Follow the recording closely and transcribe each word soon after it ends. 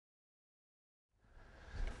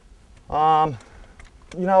You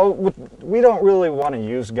know, we don't really want to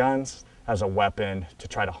use guns as a weapon to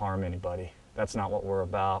try to harm anybody. That's not what we're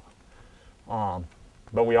about.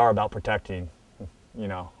 But we are about protecting, you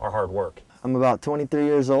know, our hard work. I'm about 23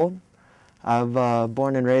 years old. I've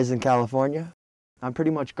born and raised in California. I'm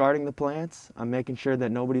pretty much guarding the plants. I'm making sure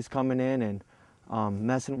that nobody's coming in and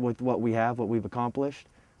messing with what we have, what we've accomplished.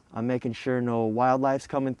 I'm making sure no wildlife's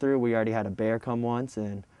coming through. We already had a bear come once,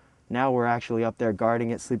 and now we're actually up there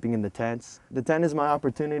guarding it, sleeping in the tents. The tent is my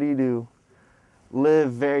opportunity to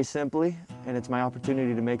live very simply, and it's my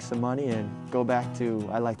opportunity to make some money and go back to,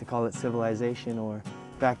 I like to call it civilization, or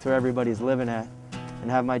back to where everybody's living at,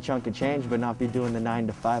 and have my chunk of change, but not be doing the 9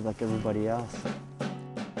 to 5 like everybody else.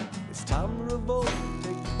 It's time to revolt,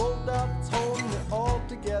 take the bolt out, it's holding it all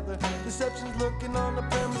together. Deception's lurking on the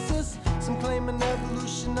premises, some claiming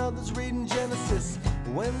evolution, others reading Genesis.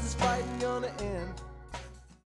 When's this fight gonna end?